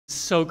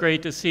So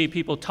great to see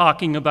people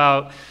talking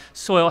about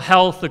soil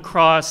health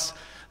across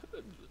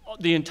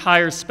the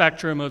entire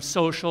spectrum of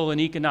social and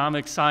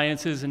economic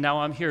sciences, and now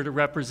I'm here to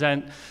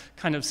represent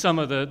kind of some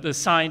of the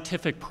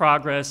scientific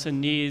progress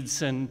and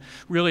needs, and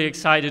really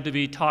excited to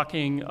be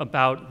talking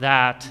about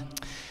that.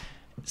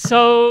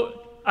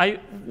 So I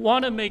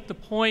want to make the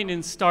point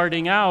in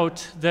starting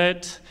out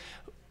that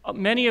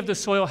many of the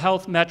soil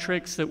health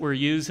metrics that we're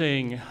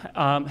using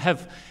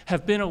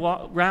have been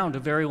around a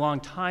very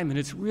long time, and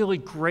it's really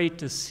great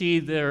to see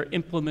their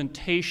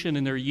implementation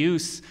and their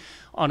use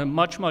on a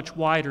much, much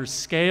wider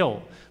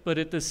scale. But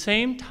at the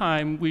same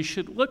time, we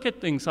should look at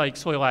things like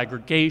soil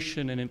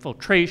aggregation and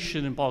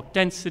infiltration and bulk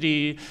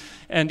density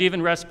and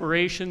even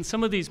respiration.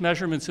 Some of these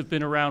measurements have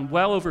been around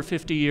well over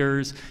 50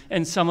 years,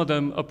 and some of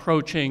them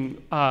approaching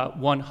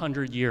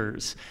 100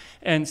 years.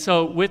 And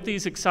so with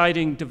these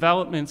exciting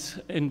developments,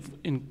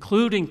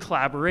 including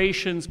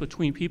collaborations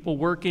between people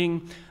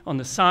working on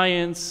the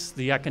science,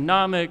 the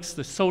economics,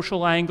 the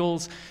social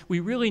angles, we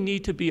really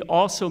need to be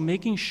also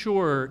making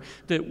sure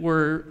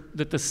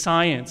that the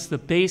science, the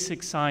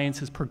basic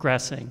science, is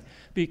progressing,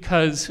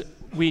 because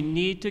we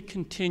need to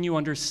continue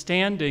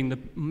understanding the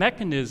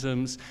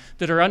mechanisms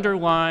that are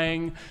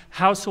underlying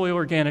how soil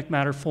organic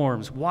matter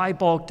forms, why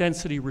bulk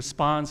density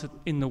responds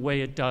in the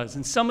way it does.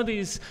 And some of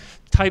these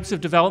types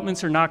of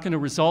developments are not going to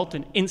result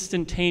in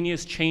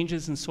instantaneous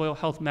changes in soil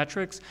health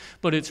metrics,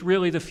 but it's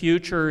really the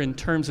future in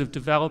terms of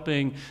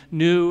developing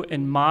new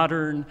and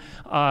modern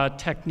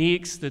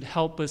techniques that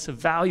help us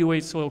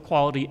evaluate soil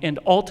quality, and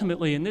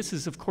ultimately, and this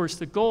is of course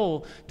the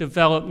goal,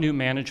 develop new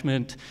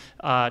management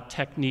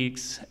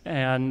techniques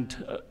and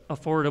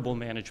affordable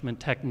management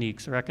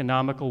techniques, or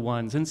economical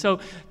ones. And so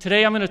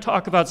today I'm going to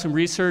talk about some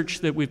research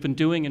that we've been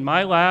doing in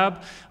my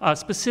lab,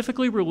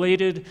 specifically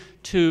related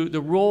to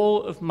the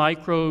role of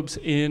microbes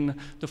in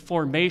the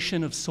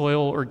formation of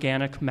soil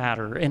organic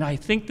matter. And I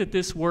think that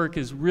this work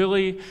is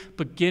really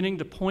beginning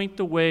to point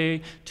the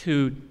way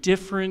to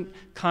different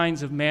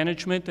kinds of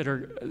management that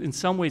are in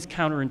some ways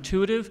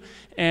counterintuitive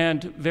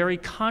and very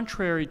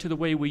contrary to the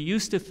way we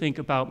used to think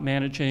about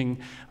managing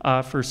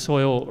for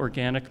soil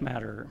organic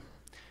matter.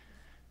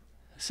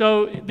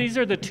 So these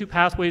are the two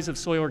pathways of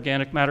soil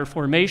organic matter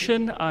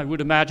formation. I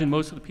would imagine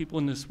most of the people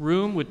in this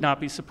room would not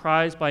be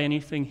surprised by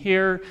anything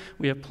here.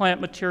 We have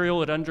plant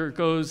material. It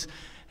undergoes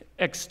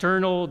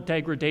external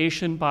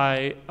degradation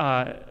by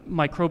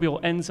microbial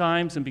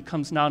enzymes and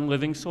becomes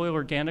non-living soil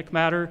organic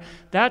matter.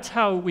 That's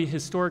how we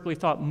historically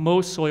thought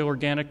most soil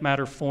organic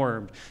matter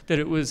formed, that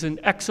it was an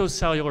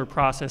exocellular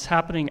process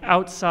happening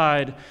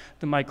outside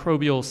the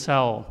microbial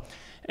cell,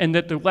 and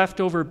that the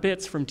leftover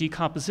bits from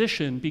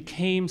decomposition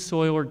became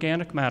soil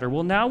organic matter.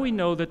 Well, now we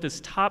know that this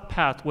top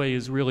pathway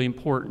is really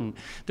important,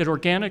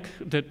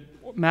 that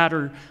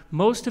matter,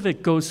 most of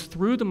it goes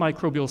through the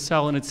microbial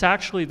cell, and it's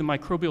actually the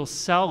microbial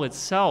cell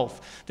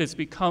itself that's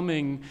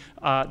becoming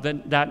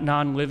that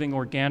non-living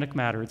organic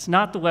matter. It's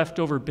not the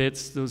leftover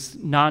bits, those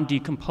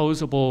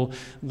non-decomposable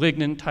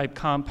lignin-type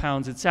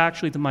compounds. It's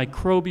actually the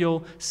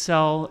microbial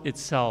cell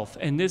itself.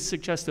 And this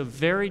suggests a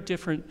very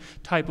different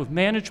type of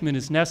management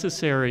is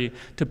necessary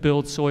to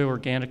build soil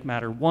organic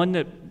matter, one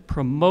that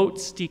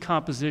promotes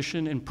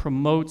decomposition and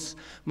promotes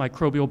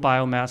microbial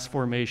biomass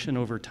formation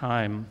over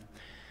time.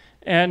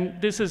 And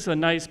this is a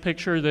nice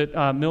picture that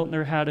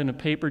Miltner had in a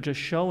paper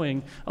just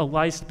showing a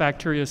lysed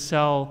bacteria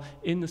cell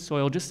in the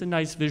soil, just a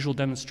nice visual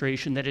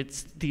demonstration that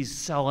it's these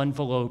cell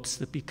envelopes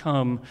that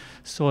become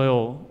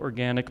soil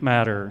organic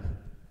matter.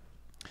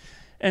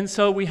 And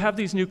so we have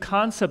these new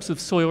concepts of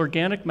soil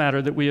organic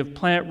matter, that we have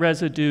plant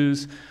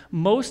residues.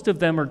 Most of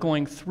them are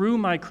going through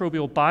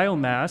microbial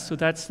biomass, so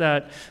that's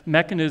that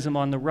mechanism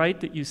on the right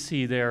that you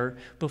see there,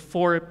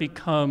 before it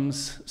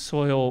becomes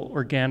soil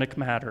organic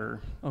matter,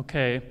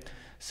 okay?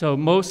 So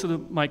most of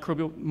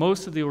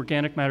the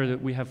organic matter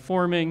that we have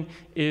forming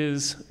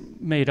is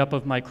made up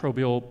of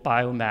microbial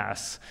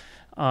biomass.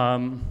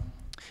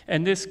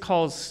 And this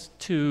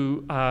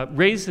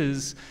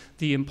raises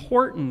the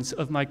importance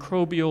of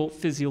microbial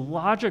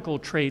physiological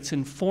traits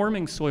in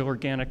forming soil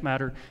organic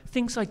matter,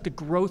 things like the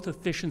growth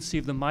efficiency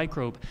of the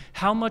microbe,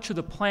 how much of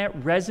the plant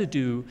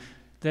residue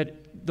that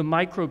the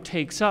microbe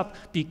takes up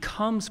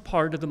becomes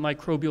part of the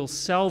microbial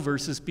cell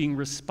versus being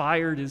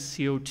respired as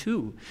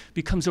CO2,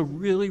 becomes a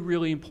really,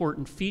 really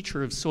important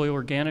feature of soil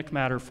organic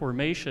matter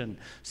formation.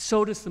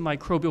 So does the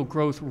microbial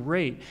growth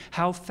rate.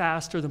 How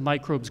fast are the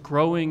microbes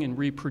growing and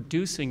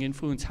reproducing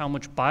influence how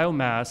much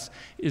biomass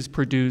is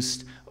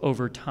produced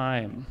over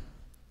time.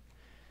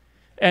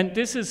 And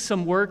this is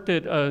some work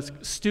that a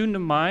student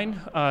of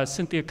mine,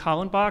 Cynthia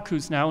Kallenbach,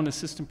 who's now an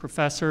assistant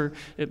professor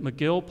at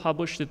McGill,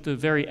 published at the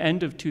very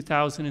end of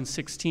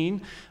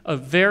 2016, a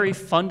very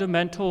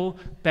fundamental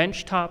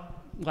benchtop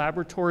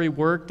laboratory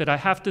work that I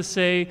have to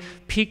say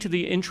piqued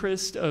the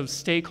interest of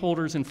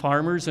stakeholders and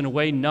farmers in a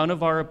way none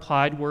of our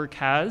applied work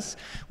has,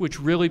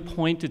 which really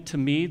pointed to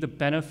me the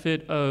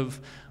benefit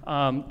of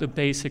the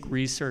basic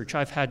research.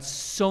 I've had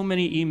so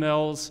many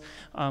emails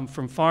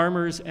from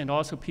farmers and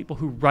also people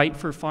who write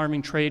for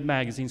farming trade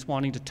magazines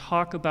wanting to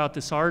talk about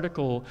this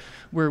article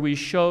where we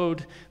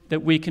showed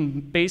that we can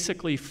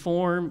basically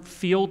form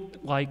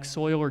field-like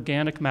soil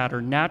organic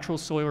matter, natural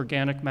soil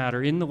organic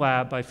matter in the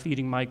lab by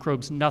feeding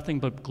microbes nothing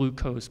but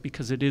glucose,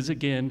 because it is,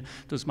 again,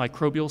 those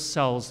microbial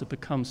cells that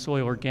become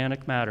soil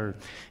organic matter.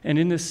 And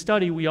in this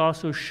study, we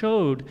also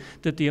showed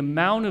that the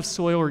amount of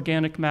soil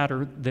organic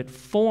matter that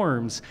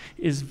forms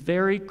is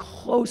very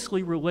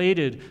closely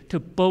related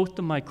to both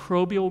the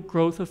microbial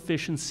growth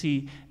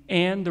efficiency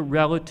and the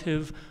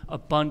relative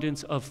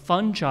abundance of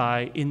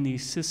fungi in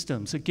these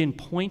systems. Again,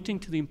 pointing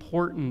to the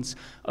importance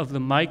of the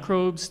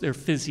microbes, their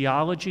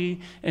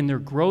physiology, and their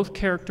growth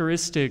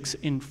characteristics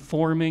in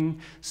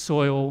forming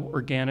soil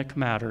organic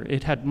matter.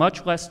 It had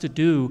much less to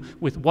do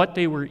with what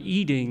they were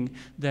eating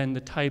than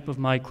the type of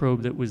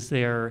microbe that was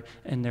there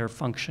and their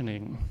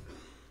functioning.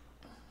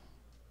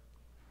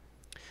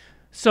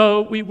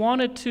 So we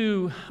wanted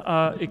to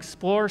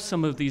explore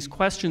some of these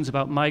questions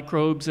about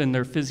microbes and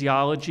their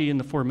physiology and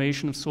the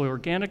formation of soil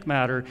organic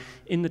matter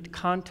in the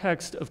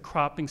context of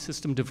cropping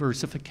system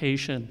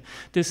diversification.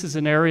 This is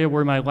an area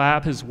where my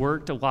lab has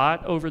worked a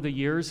lot over the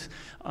years.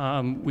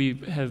 We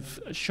have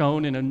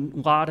shown in a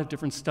lot of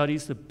different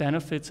studies the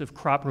benefits of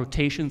crop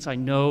rotations. I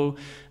know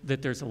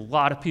that there's a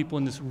lot of people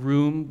in this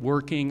room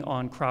working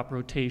on crop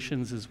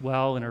rotations as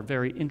well and are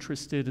very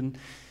interested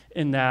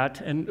in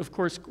that. And of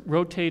course,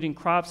 rotating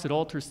crops, it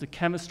alters the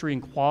chemistry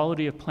and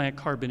quality of plant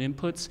carbon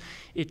inputs.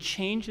 It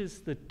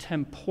changes the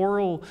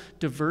temporal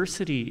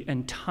diversity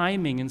and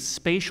timing and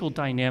spatial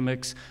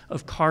dynamics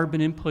of carbon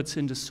inputs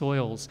into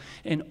soils.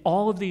 And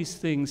all of these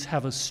things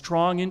have a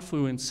strong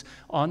influence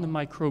on the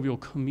microbial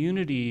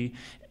community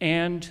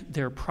and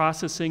their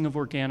processing of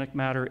organic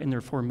matter and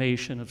their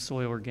formation of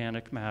soil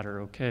organic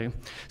matter, okay?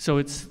 So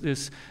it's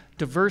this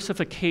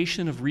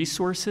diversification of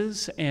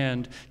resources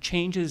and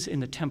changes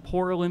in the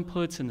temporal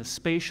inputs and the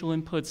spatial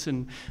inputs,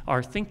 and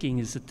our thinking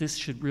is that this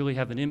should really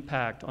have an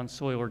impact on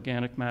soil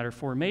organic matter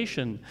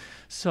formation.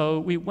 So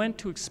we went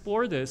to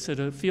explore this at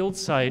a field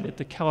site at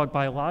the Kellogg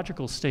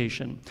Biological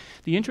Station.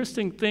 The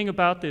interesting thing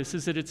about this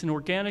is that it's an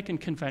organic and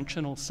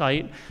conventional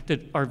site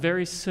that are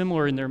very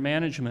similar in their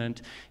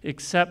management,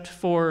 except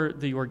for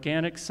the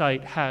organic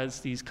site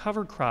has these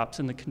cover crops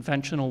and the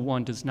conventional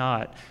one does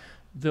not.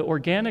 The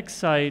organic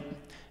site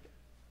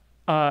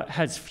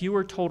has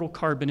fewer total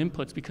carbon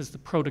inputs because the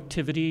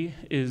productivity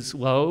is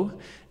low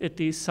at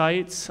these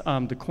sites,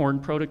 the corn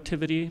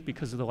productivity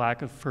because of the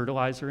lack of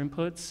fertilizer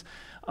inputs.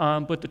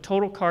 But the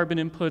total carbon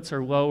inputs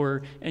are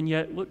lower, and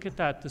yet look at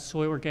that, the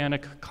soil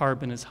organic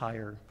carbon is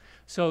higher.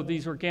 So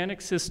these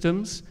organic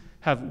systems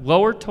have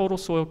lower total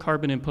soil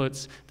carbon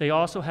inputs. They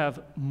also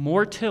have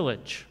more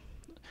tillage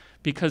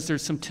because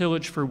there's some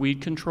tillage for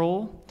weed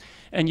control,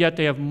 and yet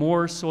they have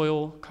more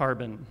soil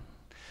carbon.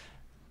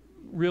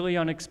 Really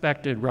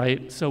unexpected,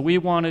 right? So we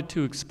wanted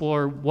to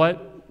explore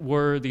what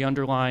were the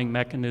underlying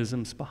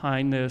mechanisms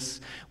behind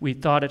this. We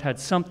thought it had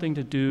something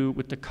to do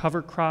with the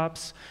cover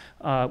crops,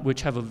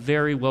 which have a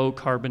very low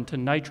carbon to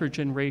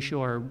nitrogen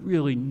ratio, are a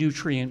really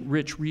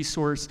nutrient-rich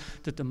resource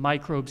that the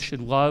microbes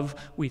should love.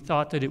 We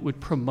thought that it would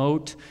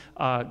promote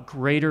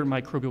greater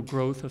microbial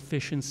growth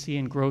efficiency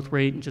and growth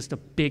rate and just a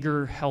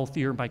bigger,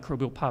 healthier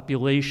microbial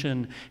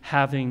population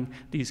having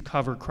these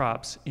cover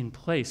crops in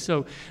place.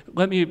 So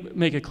let me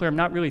make it clear, I'm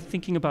not really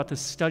thinking about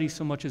this study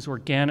so much as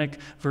organic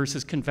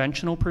versus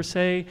conventional per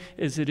se,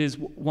 as it is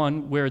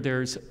one where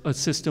there's a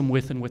system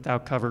with and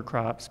without cover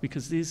crops,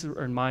 because these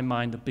are, in my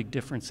mind, the big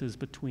differences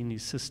between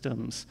these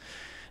systems.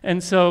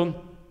 And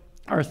so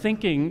our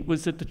thinking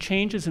was that the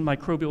changes in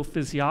microbial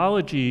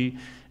physiology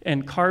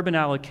and carbon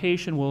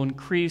allocation will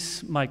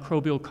increase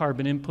microbial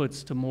carbon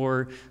inputs to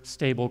more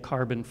stable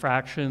carbon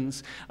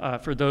fractions.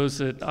 For those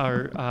that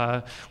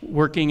are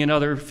working in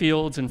other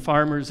fields and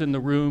farmers in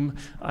the room,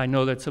 I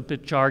know that's a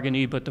bit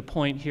jargony, but the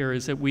point here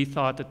is that we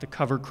thought that the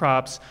cover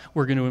crops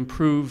were going to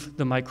improve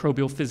the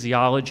microbial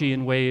physiology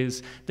in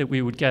ways that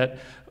we would get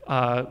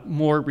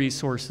more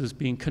resources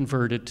being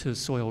converted to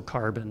soil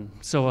carbon.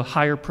 So a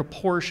higher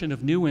proportion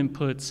of new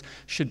inputs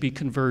should be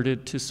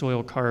converted to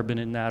soil carbon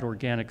in that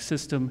organic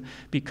system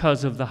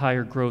because of the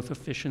higher growth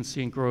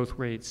efficiency and growth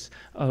rates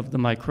of the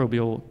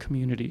microbial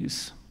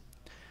communities.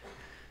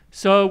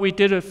 So we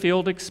did a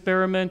field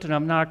experiment, and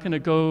I'm not going to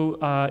go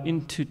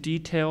into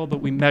detail,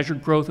 but we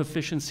measured growth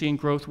efficiency and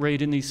growth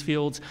rate in these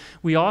fields.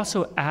 We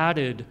also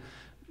added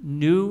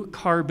new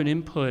carbon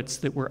inputs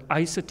that were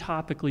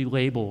isotopically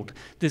labeled.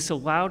 This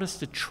allowed us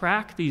to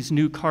track these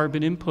new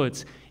carbon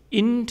inputs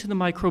into the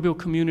microbial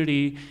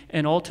community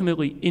and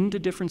ultimately into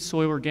different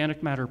soil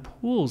organic matter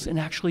pools and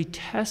actually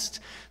test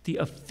the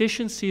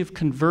efficiency of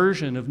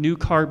conversion of new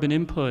carbon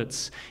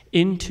inputs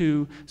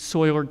into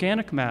soil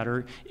organic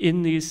matter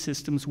in these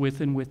systems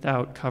with and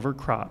without cover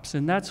crops.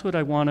 And that's what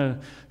I want to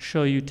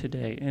show you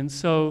today. And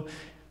so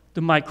the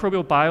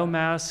microbial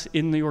biomass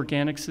in the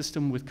organic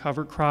system with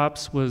cover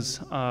crops was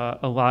a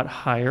lot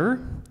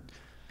higher.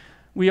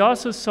 We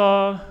also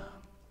saw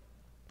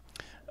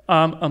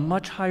A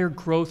much higher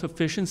growth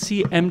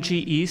efficiency.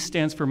 MGE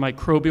stands for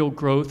microbial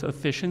growth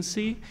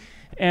efficiency.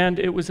 And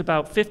it was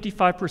about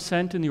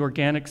 55% in the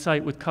organic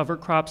site with cover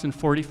crops and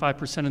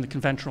 45% in the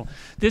conventional.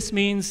 This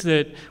means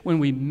that when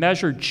we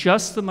measure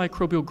just the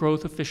microbial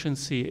growth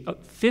efficiency,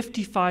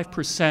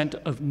 55%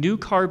 of new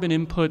carbon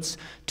inputs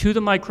to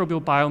the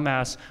microbial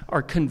biomass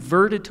are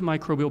converted to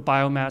microbial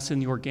biomass in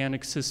the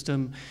organic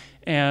system,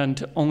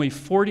 and only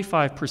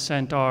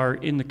 45% are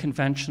in the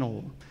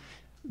conventional.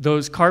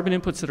 Those carbon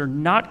inputs that are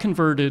not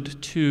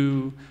converted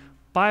to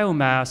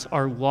biomass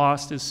are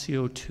lost as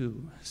CO2.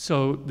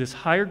 So this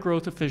higher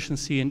growth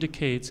efficiency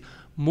indicates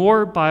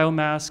more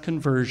biomass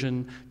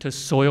conversion to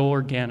soil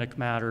organic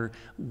matter,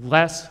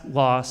 less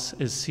loss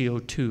as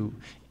CO2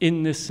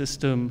 in this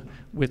system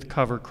with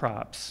cover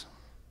crops.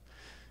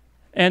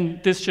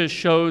 And this just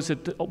shows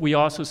that we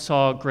also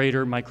saw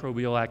greater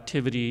microbial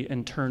activity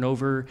and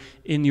turnover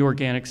in the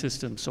organic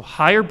system. So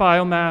higher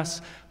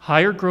biomass,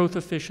 higher growth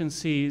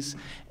efficiencies,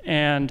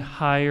 and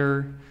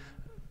higher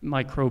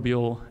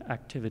microbial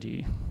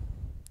activity.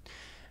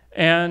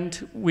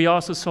 And we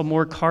also saw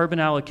more carbon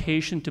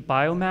allocation to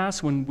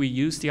biomass. When we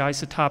used the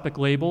isotopic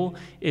label,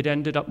 it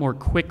ended up more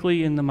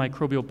quickly in the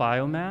microbial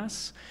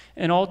biomass.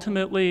 And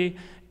ultimately,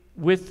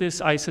 with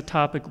this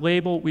isotopic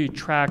label, we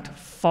tracked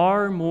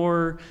far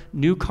more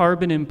new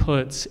carbon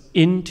inputs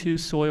into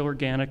soil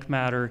organic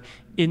matter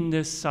in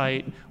this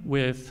site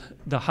with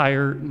the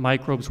higher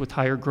microbes with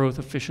higher growth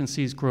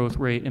efficiencies, growth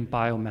rate, and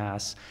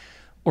biomass.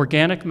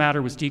 Organic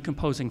matter was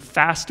decomposing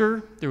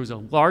faster, there was a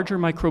larger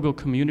microbial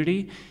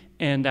community,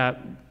 and that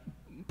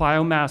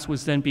biomass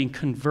was then being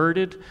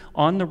converted.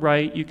 On the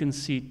right, you can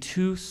see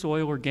to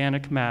soil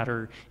organic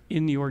matter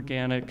in the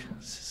organic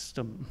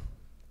system.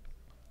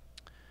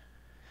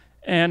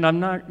 And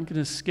I'm not going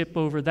to skip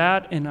over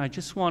that, and I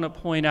just want to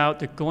point out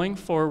that going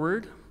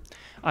forward,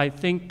 I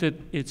think that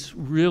it's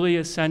really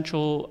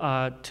essential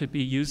to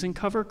be using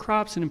cover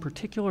crops, and in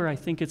particular, I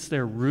think it's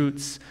their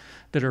roots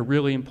that are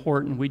really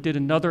important. We did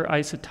another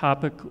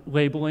isotopic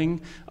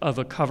labeling of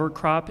a cover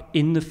crop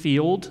in the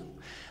field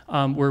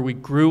where we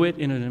grew it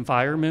in an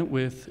environment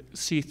with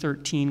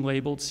C13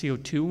 labeled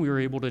CO2. We were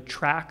able to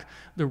track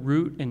the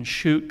root and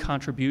shoot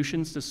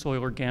contributions to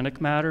soil organic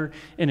matter,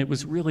 and it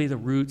was really the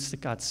roots that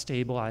got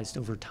stabilized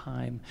over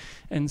time.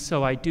 And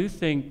so I do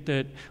think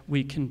that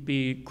we can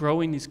be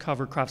growing these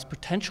cover crops,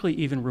 potentially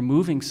even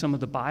removing some of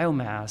the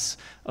biomass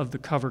of the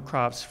cover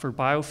crops for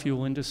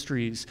biofuel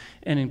industries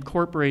and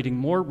incorporating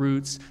more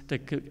roots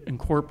that get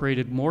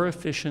incorporated more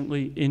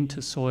efficiently into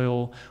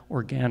soil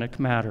organic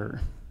matter.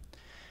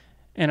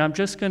 And I'm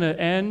just going to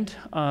end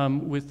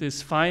with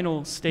this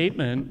final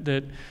statement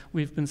that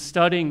we've been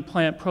studying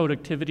plant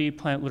productivity,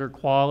 plant litter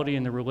quality,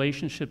 and the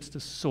relationships to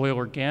soil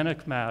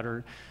organic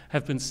matter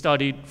have been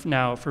studied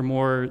now for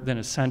more than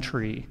a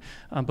century.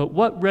 But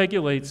what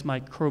regulates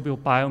microbial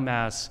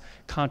biomass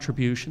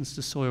contributions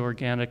to soil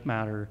organic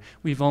matter?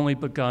 We've only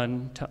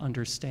begun to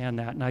understand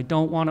that. And I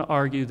don't want to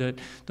argue that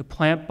the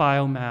plant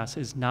biomass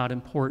is not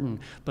important,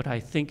 but I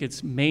think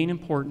its main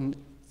importance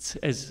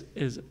is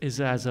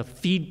as a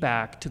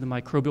feedback to the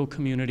microbial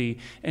community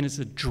and is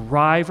a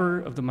driver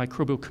of the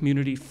microbial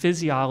community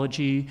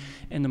physiology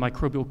and the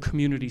microbial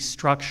community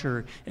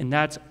structure, and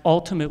that's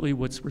ultimately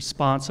what's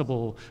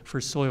responsible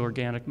for soil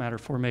organic matter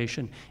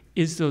formation,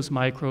 is those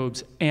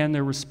microbes and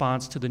their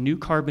response to the new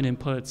carbon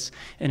inputs,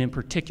 and in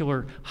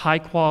particular high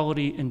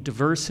quality and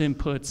diverse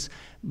inputs,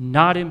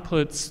 not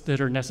inputs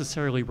that are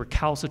necessarily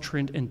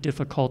recalcitrant and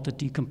difficult to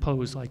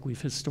decompose like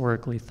we've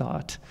historically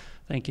thought.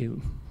 Thank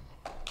you.